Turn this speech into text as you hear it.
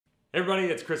Hey everybody,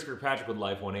 it's Chris Kirkpatrick with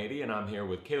Life 180, and I'm here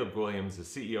with Caleb Williams, the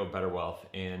CEO of Better Wealth,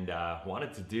 and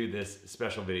wanted to do this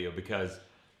special video because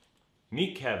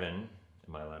meet Kevin.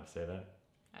 Am I allowed to say that?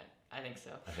 I think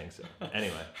so. I think so.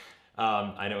 Anyway,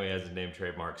 I know he has his name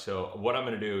trademark. So what I'm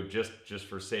going to do, just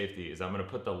for safety, is I'm going to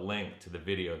put the link to the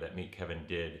video that Meet Kevin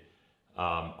did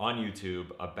on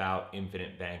YouTube about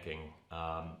infinite banking.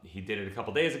 He did it a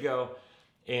couple days ago,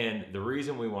 and the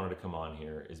reason we wanted to come on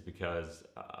here is because,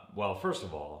 well, first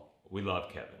of all, we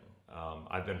love Kevin.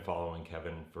 I've been following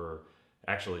Kevin for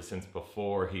actually since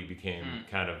before he became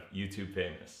kind of YouTube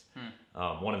famous.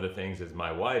 One of the things is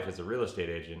my wife is a real estate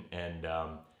agent, and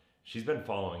she's been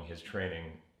following his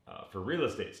training for real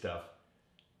estate stuff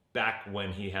back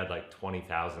when he had like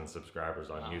 20,000 subscribers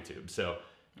on YouTube. So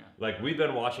like we've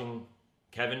been watching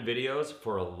Kevin videos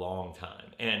for a long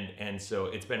time. And so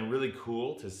it's been really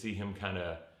cool to see him kind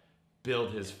of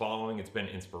build his following. It's been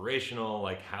inspirational.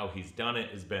 Like how he's done it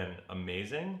has been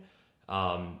amazing.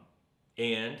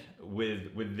 And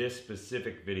with this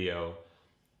specific video,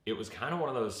 it was kind of one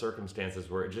of those circumstances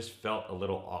where it just felt a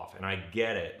little off. And I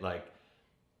get it. Like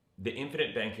the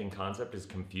infinite banking concept is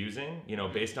confusing, you know,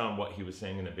 based on what he was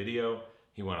saying in the video.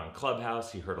 He went on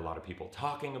Clubhouse. He heard a lot of people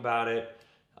talking about it,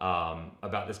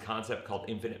 about this concept called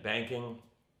infinite banking.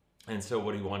 And so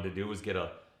what he wanted to do was get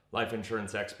a life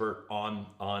insurance expert on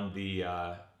the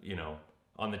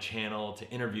on the channel to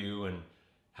interview and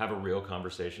have a real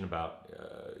conversation about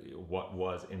what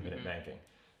was infinite banking.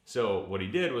 So what he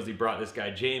did was he brought this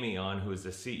guy Jamie on, who is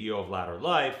the CEO of Ladder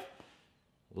Life.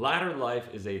 Ladder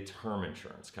Life is a term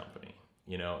insurance company,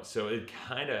 you know. So it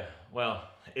kind of, well,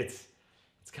 it's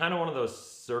kind of one of those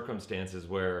circumstances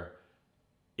where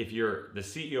if you're the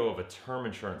CEO of a term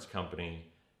insurance company,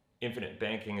 infinite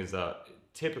banking is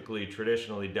typically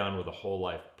traditionally done with a whole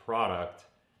life product.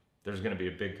 There's going to be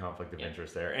a big conflict of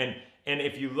interest there. And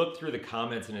if you look through the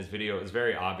comments in his video, it's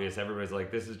very obvious. Everybody's like,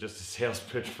 this is just a sales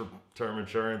pitch for term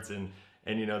insurance. And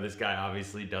you know, this guy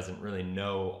obviously doesn't really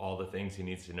know all the things he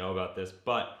needs to know about this.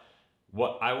 But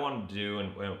what I want to do,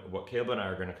 and what Caleb and I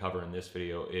are going to cover in this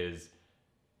video, is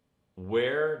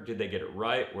where did they get it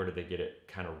right? Where did they get it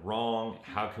kind of wrong?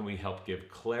 How can we help give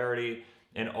clarity?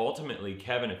 And ultimately,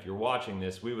 Kevin, if you're watching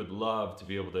this, we would love to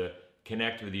be able to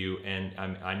connect with you. And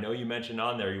I know you mentioned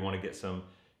on there you want to get some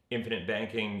infinite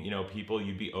banking, you know, people.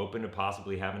 You'd be open to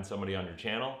possibly having somebody on your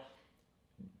channel.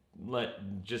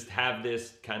 Just have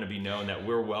this kind of be known that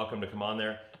we're welcome to come on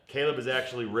there. Caleb has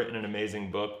actually written an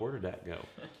amazing book. Where did that go?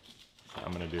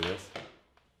 I'm going to do this.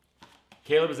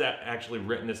 Caleb has actually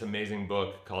written this amazing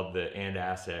book called The And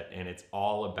Asset, and it's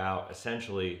all about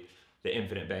essentially the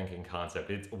infinite banking concept.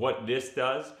 It's what this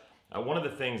does. One of the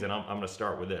things, and I'm going to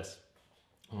start with this.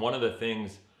 One of the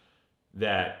things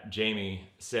that Jamie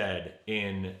said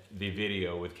in the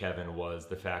video with Kevin was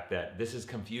the fact that this is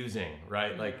confusing,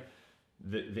 right? Like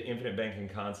the infinite banking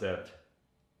concept,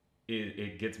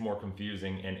 it gets more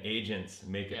confusing, and agents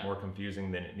make it more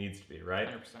confusing than it needs to be, right?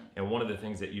 100%. And one of the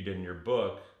things that you did in your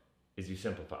book is you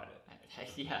simplified it.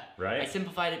 Yeah, right. I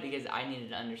simplified it because I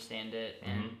needed to understand it,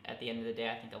 and at the end of the day,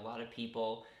 I think a lot of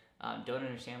people don't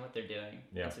understand what they're doing,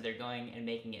 and so they're going and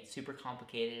making it super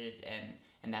complicated,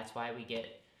 and that's why we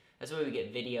get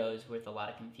videos with a lot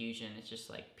of confusion. It's just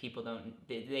like people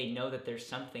they know that there's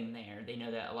something there. They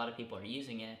know that a lot of people are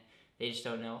using it. They just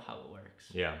don't know how it works.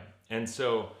 Yeah, and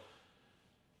so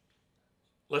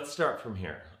let's start from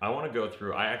here. I want to go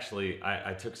through.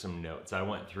 I took some notes. I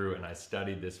went through and I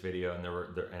studied this video,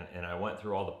 and I went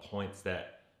through all the points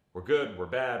that were good, were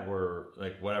bad, were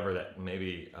like whatever that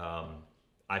maybe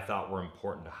I thought were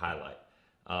important to highlight.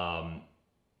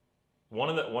 One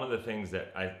of the things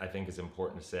that I think is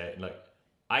important to say, like,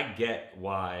 I get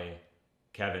why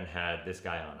Kevin had this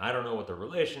guy on. I don't know what the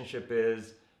relationship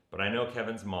is, but I know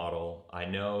Kevin's model. I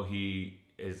know he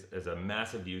is a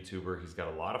massive YouTuber. He's got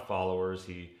a lot of followers.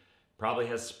 He probably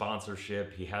has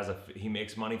sponsorship. He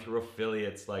makes money through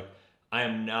affiliates. Like, I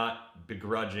am not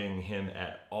begrudging him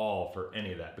at all for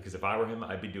any of that, because if I were him,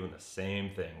 I'd be doing the same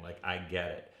thing. Like, I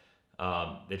get it.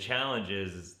 The challenge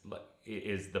is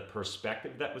the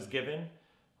perspective that was given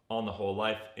on the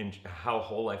how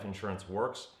whole life insurance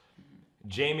works.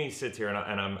 Jamie sits here,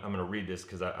 and I'm going to read this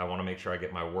because I want to make sure I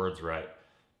get my words right.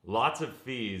 Lots of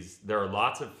fees. There are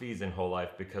lots of fees in whole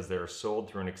life because they are sold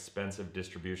through an expensive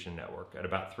distribution network. At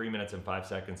about 3 minutes and 5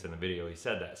 seconds in the video, he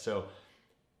said that. So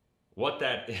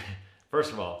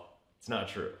first of all, it's not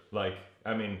true. Like,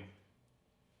 I mean,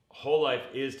 whole life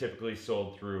is typically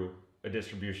sold through a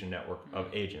distribution network of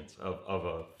agents, of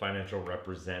a financial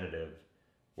representative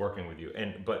working with you.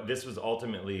 But this was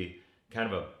ultimately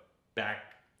kind of a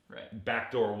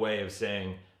backdoor way of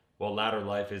saying, well, Ladder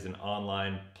Life is an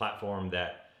online platform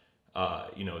that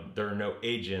there are no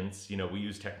agents, we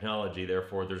use technology,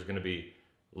 therefore there's going to be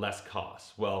less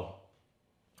costs. Well,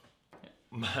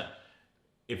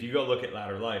 if you go look at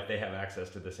Ladder Life, they have access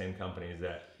to the same companies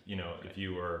that, if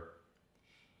you were...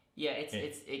 Yeah,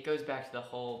 it goes back to the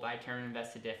whole buy term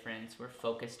invest a difference. We're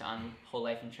focused on whole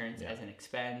life insurance as an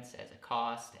expense, as a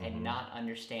cost, and not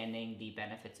understanding the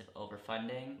benefits of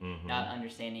overfunding, not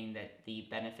understanding that the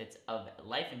benefits of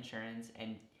life insurance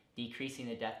and decreasing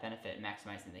the death benefit and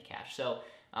maximizing the cash. So,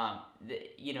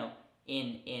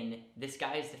 in this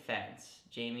guy's defense,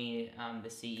 Jamie, the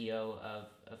CEO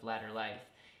of Ladder Life,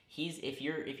 if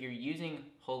you're using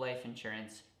whole life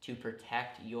insurance to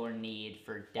protect your need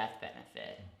for death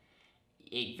benefit,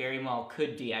 it very well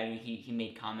could be. I mean, he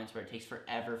made comments where it takes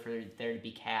forever for there to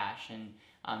be cash, and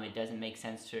it doesn't make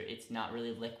sense it's not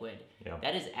really liquid. Yeah.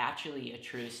 That is actually a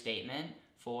true statement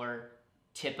for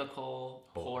typical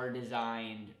poor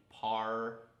designed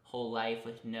par whole life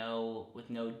with no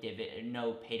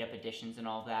paid up additions and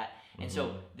all of that. And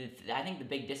so I think the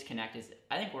big disconnect is,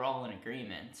 I think we're all in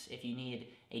agreement. If you need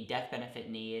a death benefit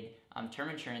need, term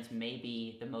insurance may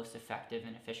be the most effective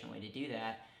and efficient way to do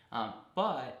that.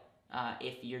 But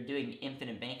if you're doing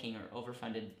infinite banking or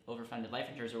overfunded life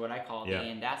insurance, or what I call the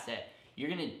end asset, you're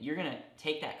gonna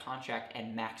take that contract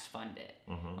and max fund it.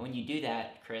 And when you do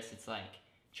that, Chris, it's like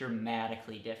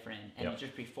dramatically different, and it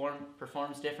just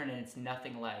performs different, and it's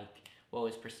nothing like what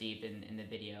was perceived in the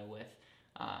video with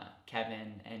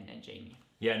Kevin and Jamie.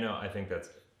 Yeah, no, I think that's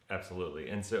absolutely.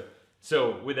 And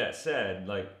so with that said,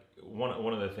 like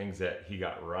one of the things that he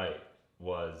got right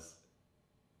was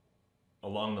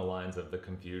along the lines of the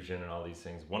confusion and all these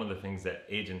things. One of the things that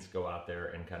agents go out there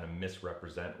and kind of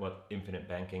misrepresent what infinite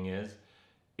banking is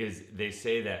they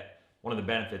say that one of the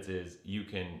benefits is you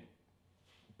can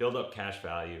build up cash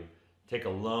value, take a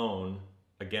loan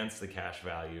against the cash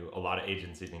value. A lot of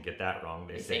agents even get that wrong.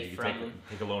 They say you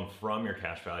take a loan from your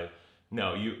cash value.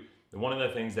 No, one of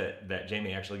the things that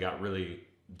Jamie actually got really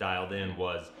dialed in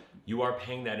was you are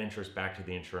paying that interest back to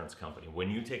the insurance company. When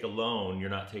you take a loan, you're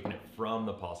not taking it from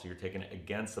the policy, you're taking it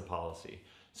against the policy.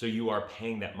 So you are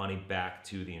paying that money back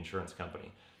to the insurance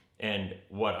company. And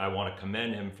what I want to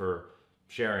commend him for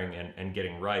sharing and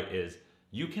getting right is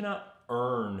you cannot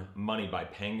earn money by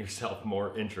paying yourself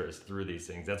more interest through these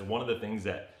things. That's one of the things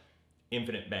that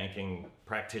infinite banking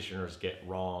practitioners get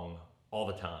wrong all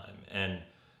the time. And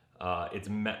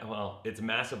it's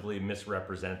massively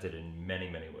misrepresented in many,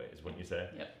 many ways, wouldn't you say?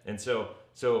 Yep. And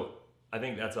so I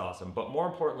think that's awesome. But more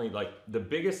importantly, like the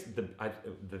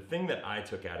thing that I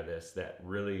took out of this that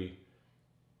really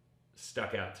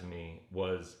stuck out to me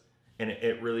was, and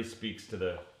it really speaks to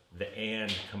the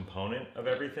and component of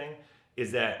everything,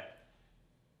 is that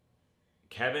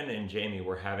Kevin and Jamie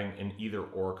were having an either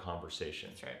or conversation.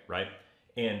 That's right. Right?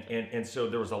 And so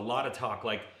there was a lot of talk,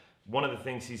 like, one of the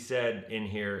things he said in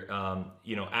here,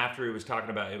 after he was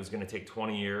talking about it was going to take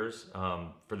 20 years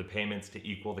for the payments to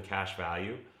equal the cash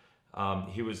value,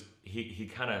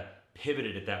 he kind of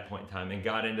pivoted at that point in time and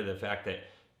got into the fact that,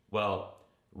 well,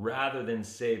 rather than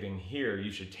saving here,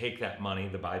 you should take that money,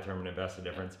 the buy term and invest the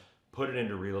difference, put it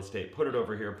into real estate, put it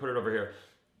over here.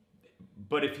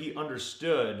 But if he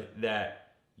understood that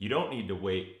you don't need to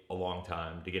wait a long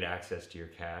time to get access to your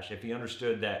cash, if he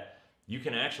understood that you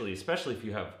can actually, especially if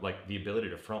you have like the ability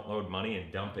to front load money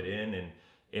and dump it in, and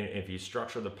if you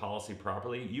structure the policy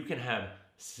properly, you can have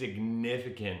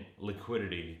significant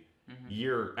liquidity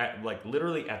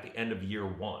literally at the end of year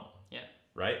one. Yeah.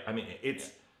 Right? I mean,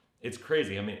 it's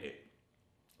crazy. I mean,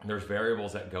 there's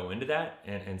variables that go into that,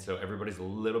 and so everybody's a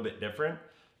little bit different,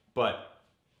 but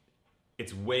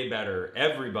it's way better.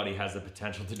 Everybody has the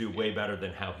potential to do way better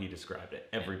than how he described it.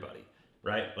 Everybody,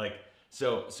 right? Like,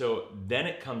 so then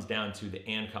it comes down to the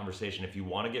and conversation. If you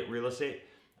want to get real estate,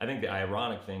 I think the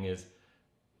ironic thing is,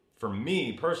 for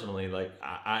me personally, like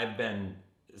I've been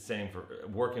saying, for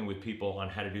working with people on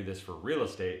how to do this for real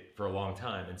estate for a long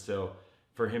time. And so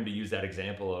for him to use that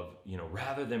example of,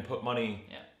 rather than put money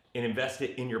and invest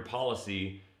it in your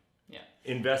policy,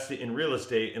 invest it in real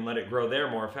estate and let it grow there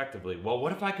more effectively. Well,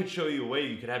 what if I could show you a way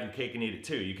you could have your cake and eat it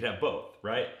too? You could have both,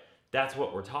 right? That's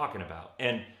what we're talking about.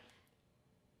 And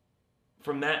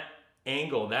from that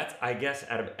angle, that's, I guess,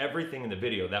 out of everything in the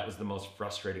video, that was the most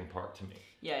frustrating part to me.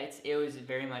 Yeah, it was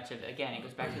very much of, again, it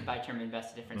goes back to the buy term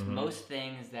invest the difference. Most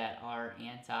things that are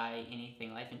anti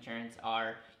anything life insurance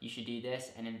are, you should do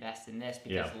this and invest in this,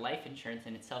 because life insurance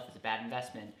in itself is a bad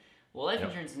investment. Well, life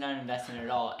insurance is not an investment at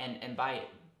all. And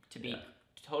to be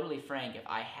totally frank, if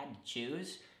I had to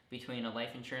choose between a life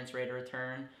insurance rate of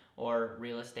return or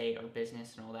real estate or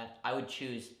business and all that, I would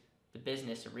choose the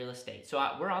business or real estate. So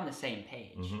we're on the same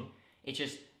page. It's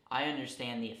just, I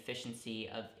understand the efficiency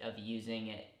of using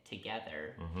it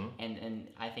together, and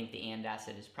I think the and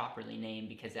asset is properly named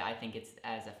because I think it's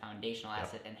as a foundational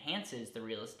asset enhances the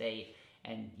real estate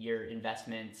and your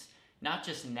investments, not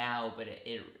just now, but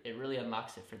it really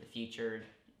unlocks it for the future,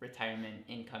 retirement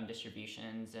income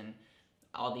distributions and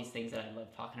all these things that I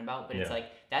love talking about. But it's like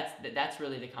that's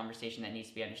really the conversation that needs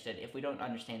to be understood. If we don't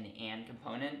understand the and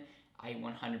component, I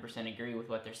 100% agree with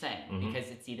what they're saying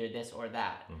because it's either this or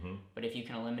that. But if you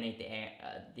can eliminate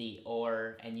the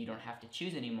or and you don't have to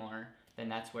choose anymore, then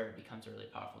that's where it becomes a really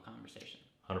powerful conversation.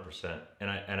 100%.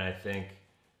 And I think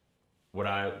what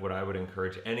I would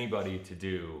encourage anybody to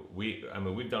do, we've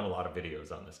done a lot of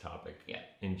videos on this topic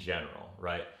in general,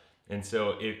 right? And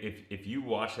so if you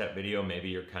watch that video, maybe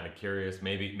you're kind of curious,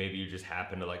 maybe you just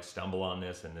happen to like stumble on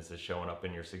this and this is showing up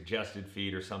in your suggested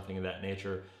feed or something of that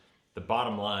nature. The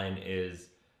bottom line is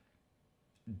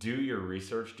do your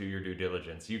research, do your due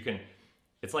diligence.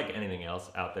 It's like anything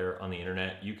else out there on the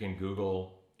internet. You can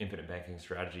Google infinite banking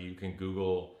strategy. You can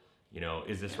Google,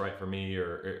 is this right for me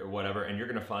or whatever, and you're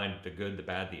going to find the good, the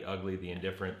bad, the ugly, the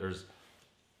indifferent.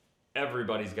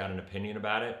 Everybody's got an opinion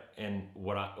about it. And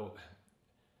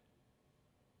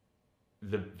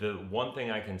the one thing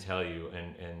I can tell you,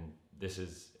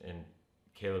 and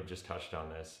Caleb just touched on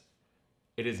this,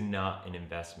 it is not an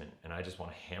investment, and I just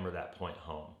want to hammer that point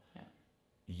home. Yeah.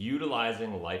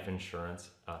 Utilizing life insurance,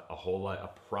 a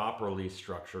properly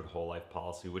structured whole life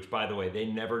policy, which by the way, they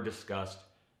never discussed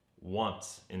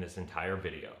once in this entire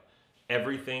video.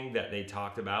 Everything that they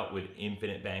talked about with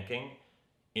infinite banking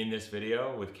in this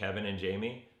video with Kevin and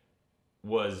Jamie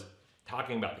was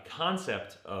talking about the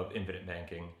concept of infinite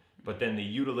banking, but then the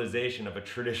utilization of a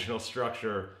traditional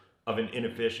structure of an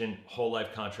inefficient whole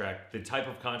life contract, the type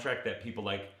of contract that people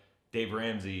like Dave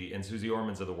Ramsey and Susie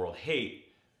Ormans of the world hate,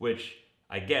 which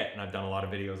I get, and I've done a lot of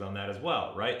videos on that as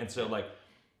well, right? And so like,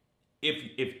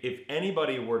 if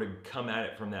anybody were to come at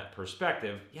it from that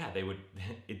perspective, they would,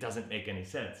 it doesn't make any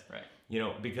sense.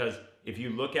 Right. Because if you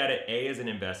look at it, as an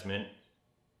investment,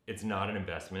 it's not an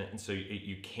investment. And so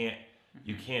you can't,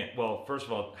 well, first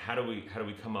of all, how do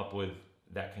we come up with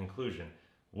that conclusion?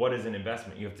 What is an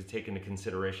investment? You have to take into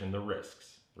consideration the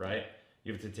risks, right?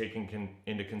 You have to take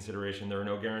into consideration there are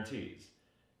no guarantees.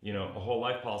 A whole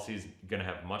life policy is going to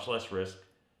have much less risk,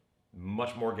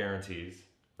 much more guarantees,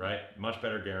 right? Much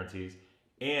better guarantees.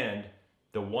 And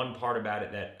the one part about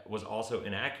it that was also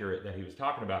inaccurate that he was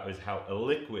talking about is how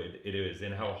illiquid it is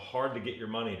and how hard to get your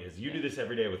money it is. You do this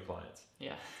every day with clients.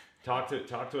 Yeah. Talk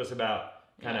to us about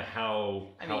kind of how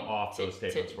off those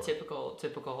statements were.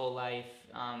 Typical whole life.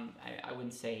 I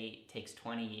wouldn't say it takes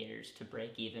 20 years to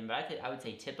break even, but I would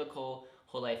say typical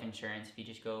whole life insurance, if you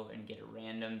just go and get a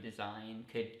random design,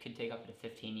 could take up to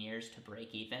 15 years to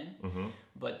break even.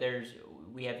 But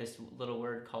we have this little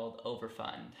word called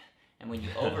overfund. And when you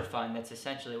overfund, that's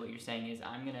essentially what you're saying is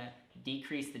I'm going to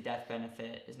decrease the death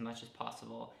benefit as much as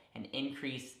possible and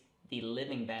increase the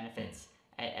living benefits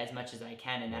as much as I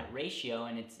can in that ratio,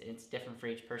 and it's different for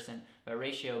each person, but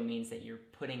ratio means that you're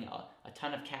putting a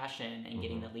ton of cash in and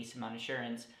getting the least amount of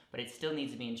insurance, but it still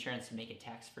needs to be insurance to make it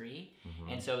tax-free.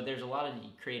 And so there's a lot of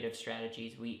creative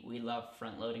strategies. We love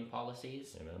front-loading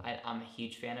policies. I'm a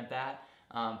huge fan of that,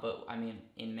 but I mean,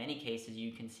 in many cases,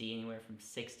 you can see anywhere from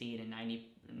 60 to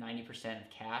 90%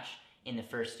 of cash in the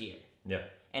first year. Yeah.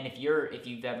 And if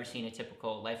you've ever seen a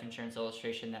typical life insurance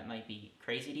illustration, that might be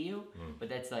crazy to you, but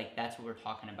that's what we're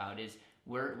talking about is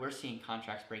we're seeing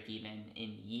contracts break even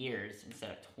in years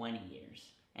instead of 20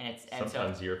 years. And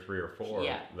sometimes year 3 or 4,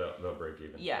 they'll break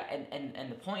even. Yeah,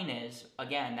 and the point is,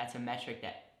 again, that's a metric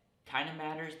that kind of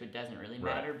matters but doesn't really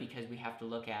matter because we have to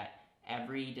look at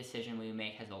every decision we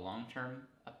make has a long-term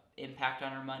impact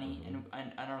on our money and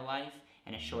on our life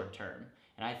and a short-term.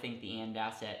 And I think the and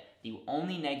asset, the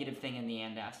only negative thing in the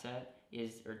and asset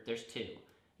is, or there's two,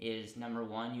 is number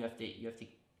one, you have to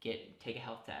take a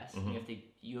health test.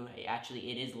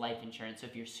 It is life insurance. So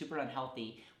if you're super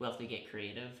unhealthy, we'll have to get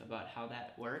creative about how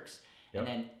that works. Yep.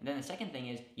 And then the second thing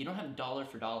is you don't have dollar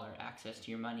for dollar access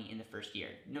to your money in the first year.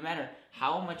 No matter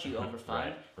how much you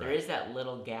overfund, there is that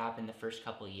little gap in the first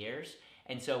couple of years.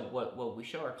 And so what we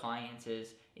show our clients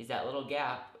is that little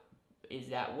gap, is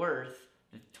that worth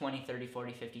 20, 30,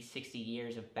 40, 50, 60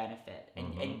 years of benefit?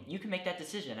 And you can make that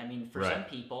decision. I mean, for some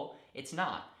people, it's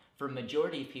not. For a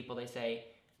majority of people, they say,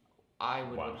 I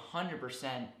would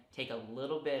 100% take a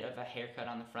little bit of a haircut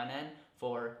on the front end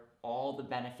for all the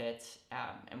benefits,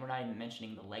 and we're not even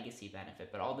mentioning the legacy benefit,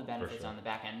 but all the benefits on the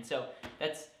back end. And so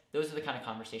those are the kind of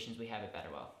conversations we have at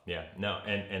BetterWealth. Yeah, no,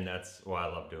 and that's why I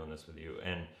love doing this with you.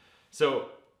 And so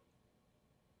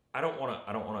I don't want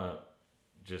to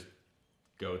just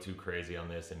go too crazy on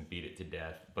this and beat it to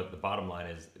death. But the bottom line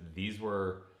is these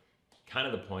were kind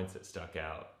of the points that stuck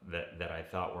out that I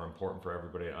thought were important for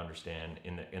everybody to understand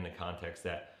in the context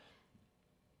that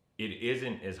it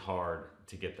isn't as hard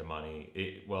to get the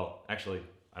money. Well, actually,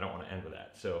 I don't want to end with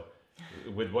that. So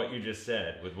with what you just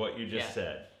said,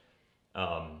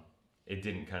 it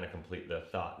didn't kind of complete the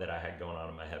thought that I had going on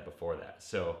in my head before that.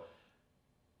 So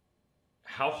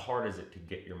how hard is it to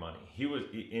get your money?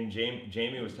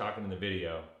 Jamie was talking in the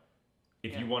video,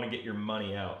 if you want to get your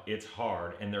money out, it's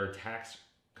hard, and there are tax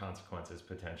consequences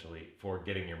potentially for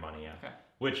getting your money out,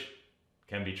 which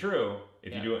can be true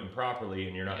if you do it improperly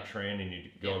and you're not trained and you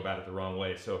go about it the wrong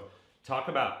way. So talk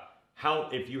about how,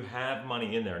 if you have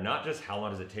money in there, not just how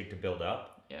long does it take to build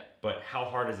up, but how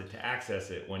hard is it to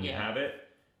access it when you have it,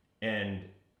 and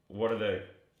what are the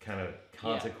kind of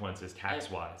consequences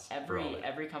tax-wise?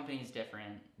 Every company is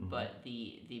different, but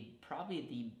the probably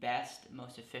the best,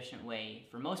 most efficient way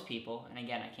for most people, and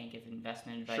again, I can't give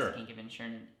investment advice, I can't give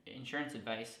insurance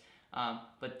advice,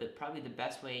 but probably the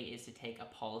best way is to take a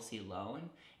policy loan.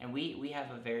 And we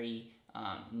have a very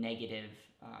negative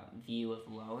view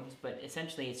of loans, but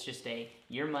essentially it's just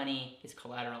your money is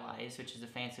collateralized, which is a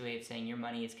fancy way of saying your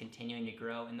money is continuing to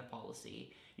grow in the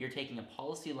policy. You're taking a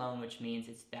policy loan, which means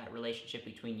it's that relationship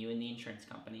between you and the insurance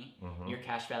company. Your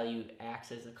cash value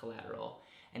acts as a collateral.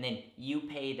 And then you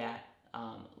pay that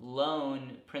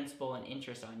loan principal and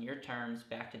interest on your terms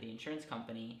back to the insurance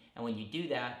company. And when you do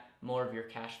that, more of your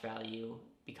cash value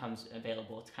becomes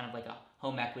available. It's kind of like a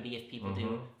home equity. If people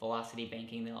do velocity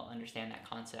banking, they'll understand that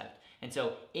concept. And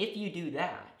so if you do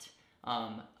that,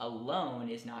 a loan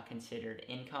is not considered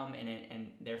income,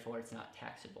 and therefore it's not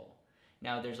taxable.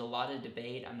 Now, there's a lot of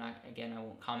debate. I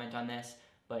won't comment on this,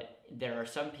 but there are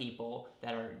some people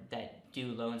that do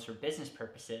loans for business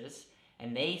purposes,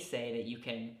 and they say that you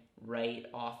can write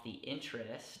off the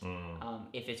interest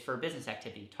if it's for business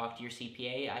activity. Talk to your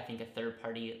CPA. I think a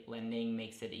third-party lending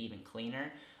makes it even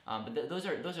cleaner. But those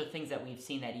are things that we've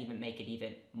seen that even make it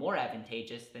even more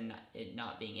advantageous than it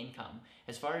not being income.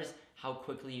 As far as how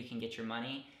quickly you can get your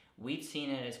money, we've seen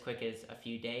it as quick as a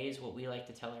few days. What we like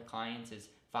to tell our clients is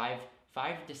 5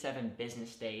 to 7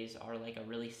 business days are like a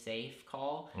really safe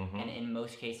call, and in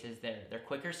most cases they're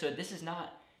quicker. So this is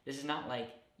not like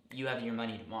you have your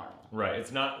money tomorrow. Right.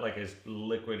 It's not like as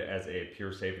liquid as a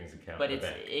pure savings account. But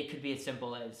it could be as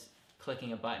simple as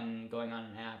clicking a button, going on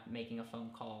an app, making a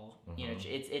phone call. You know,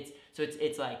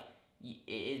 it's like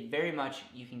very much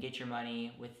you can get your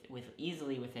money with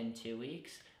easily within 2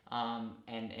 weeks.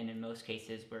 And in most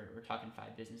cases we're talking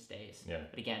 5 business days. Yeah.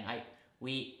 But again,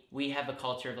 we have a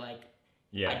culture of like,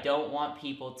 I don't want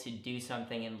people to do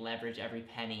something and leverage every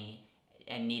penny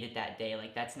and need it that day.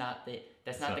 Like that's not the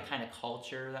kind of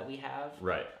culture that we have.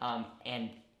 Right. And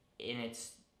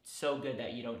it's so good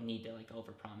that you don't need to like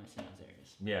overpromise in those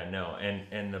areas. Yeah, no.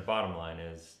 And the bottom line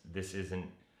is this isn't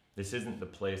the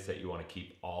place that you want to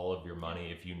keep all of your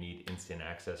money if you need instant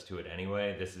access to it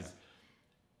anyway. This is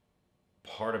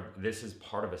part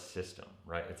of a system,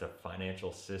 right? It's a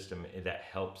financial system that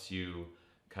helps you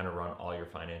kind of run all your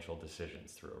financial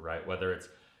decisions through, right? Whether it's,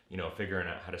 figuring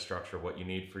out how to structure what you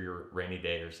need for your rainy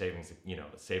day or savings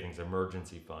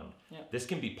emergency fund. Yeah. This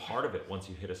can be part of it once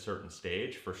you hit a certain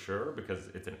stage for sure, because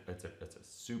it's a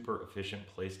super efficient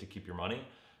place to keep your money.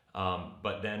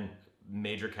 But then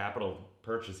major capital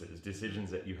purchases,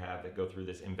 decisions that you have that go through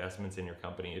this, investments in your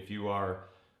company. If you are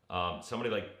somebody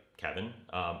like Kevin,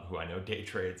 who I know day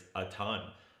trades a ton,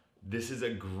 this is a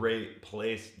great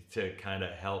place to kind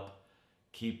of help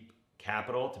keep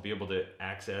capital to be able to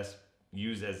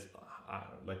use as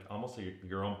like almost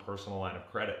your own personal line of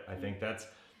credit. I think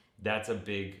that's a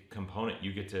big component.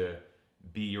 You get to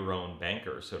be your own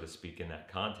banker, so to speak, in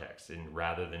that context, and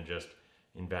rather than just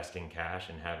investing cash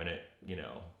and having it,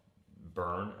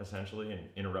 burn essentially and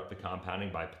interrupt the compounding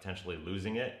by potentially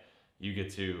losing it, you get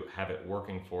to have it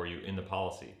working for you in the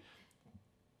policy.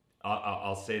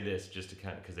 I'll say this just to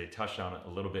kind of, because they touched on it a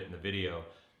little bit in the video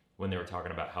when they were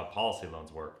talking about how policy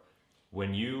loans work.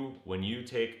 When you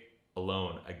take a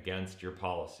loan against your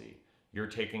policy, you're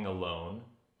taking a loan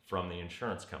from the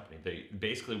insurance company.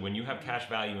 Basically, when you have cash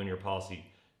value in your policy,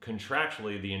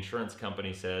 contractually, the insurance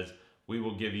company says, we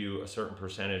will give you a certain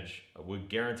percentage, we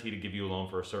guarantee to give you a loan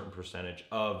for a certain percentage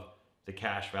of the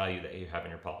cash value that you have in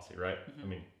your policy, right? I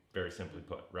mean, very simply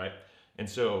put, right? And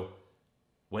so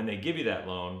when they give you that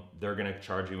loan, they're going to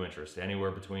charge you interest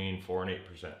anywhere between 4 and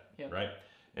 8%, right?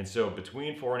 And so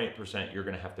between 4 and 8%, you're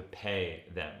going to have to pay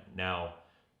them. Now,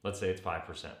 let's say it's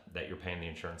 5% that you're paying the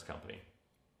insurance company.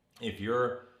 If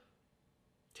you're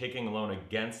taking a loan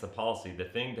against the policy, the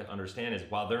thing to understand is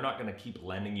while they're not going to keep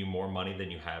lending you more money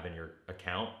than you have in your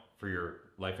account for your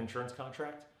life insurance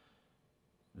contract,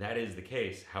 that is the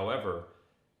case. However,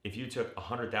 if you took a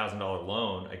 $100,000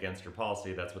 loan against your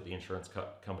policy, that's what the insurance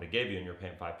company gave you, and you're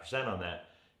paying 5% on that,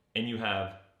 and you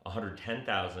have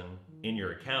 110,000 in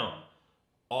your account,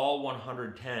 all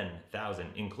 110,000,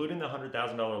 including the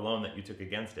 $100,000 loan that you took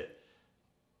against it,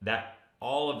 that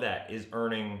all of that is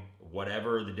earning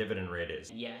whatever the dividend rate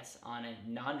is. Yes, on a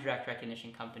non-direct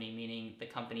recognition company, meaning the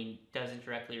company doesn't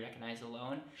directly recognize the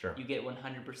loan, sure, you get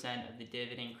 100% of the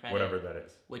dividend credit. Whatever that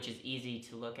is. Which is easy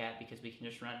to look at because we can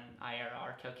just run an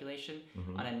IRR calculation.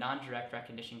 Mm-hmm. On a non-direct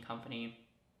recognition company,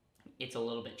 it's a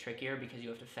little bit trickier because you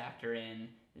have to factor in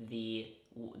the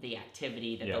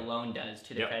activity that the loan does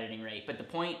to the crediting rate. But the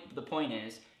point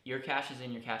is, your cash is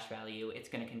in your cash value. It's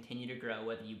going to continue to grow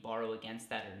whether you borrow against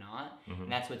that or not. Mm-hmm.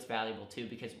 And that's what's valuable too,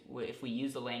 because if we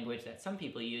use the language that some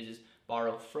people use is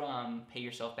borrow from, pay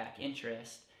yourself back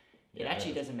interest, it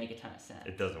actually doesn't make a ton of sense.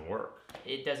 It doesn't work.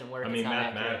 It doesn't work. I mean, it's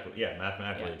not mathematically,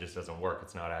 accurate. it just doesn't work.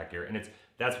 It's not accurate, and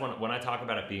that's when I talk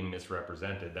about it being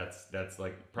misrepresented. That's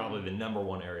like probably the number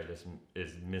one area this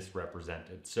is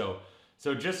misrepresented. So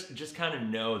just kind of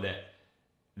know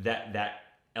that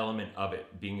element of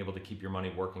it, being able to keep your money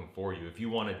working for you. If you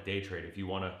want to day trade, if you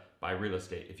want to buy real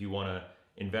estate, if you want to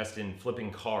invest in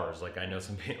flipping cars, like I know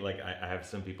some people, like I have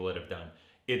some people that have done,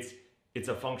 it's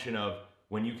a function of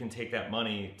when you can take that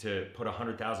money to put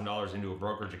 $100,000 into a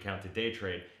brokerage account to day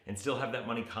trade and still have that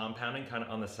money compounding kind of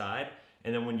on the side.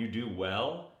 And then when you do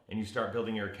well and you start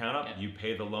building your account up, you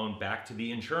pay the loan back to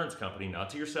the insurance company, not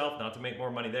to yourself, not to make more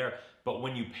money there. But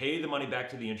when you pay the money back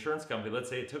to the insurance company, let's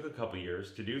say it took a couple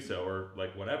years to do so, or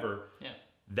like whatever,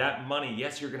 that money,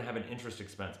 yes, you're going to have an interest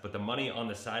expense, but the money on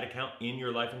the side account in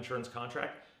your life insurance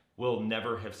contract will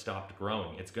never have stopped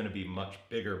growing. It's going to be much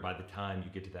bigger by the time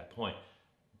you get to that point.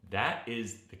 That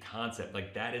is the concept,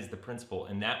 like that is the principle,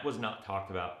 and that was not talked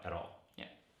about at all. Yeah.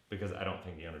 Because I don't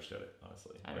think he understood it,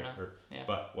 honestly. I don't know.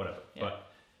 But whatever. Yeah.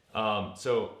 But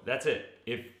so that's it.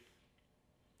 If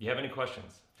you have any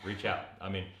questions, reach out. I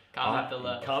mean, comment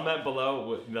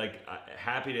below. Like,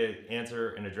 happy to answer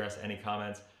and address any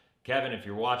comments. Kevin, if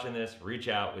you're watching this, reach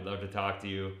out. We'd love to talk to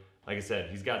you. Like I said,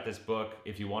 he's got this book.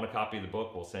 If you want a copy of the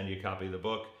book, we'll send you a copy of the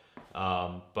book.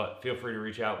 But feel free to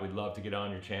reach out. We'd love to get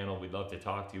on your channel. We'd love to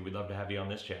talk to you. We'd love to have you on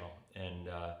this channel and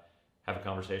have a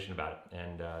conversation about it.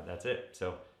 And that's it.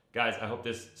 So, guys, I hope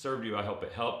this served you. I hope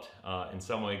it helped in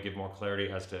some way, give more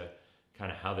clarity as to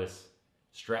kind of how this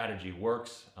strategy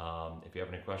works. If you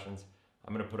have any questions,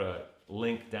 I'm going to put a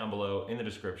link down below in the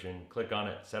description. Click on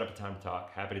it, set up a time to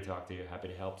talk. Happy to talk to you. Happy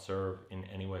to help serve in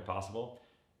any way possible.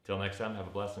 Till next time, have a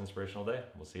blessed, inspirational day.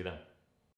 We'll see you then.